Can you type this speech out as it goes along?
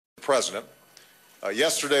President.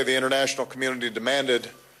 Yesterday, the international community demanded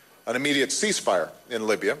an immediate ceasefire in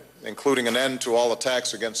Libya, including an end to all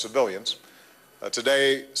attacks against civilians.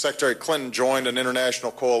 Today, Secretary Clinton joined an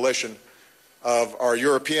international coalition of our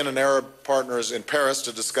European and Arab partners in Paris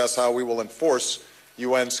to discuss how we will enforce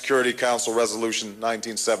UN Security Council Resolution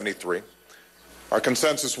 1973. Our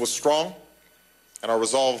consensus was strong, and our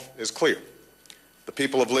resolve is clear. The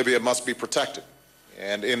people of Libya must be protected,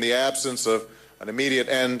 and in the absence of an immediate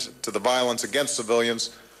end to the violence against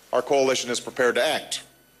civilians, our coalition is prepared to act,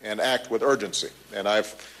 and act with urgency. And I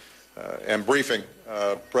am briefing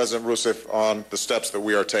President Rousseff on the steps that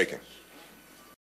we are taking.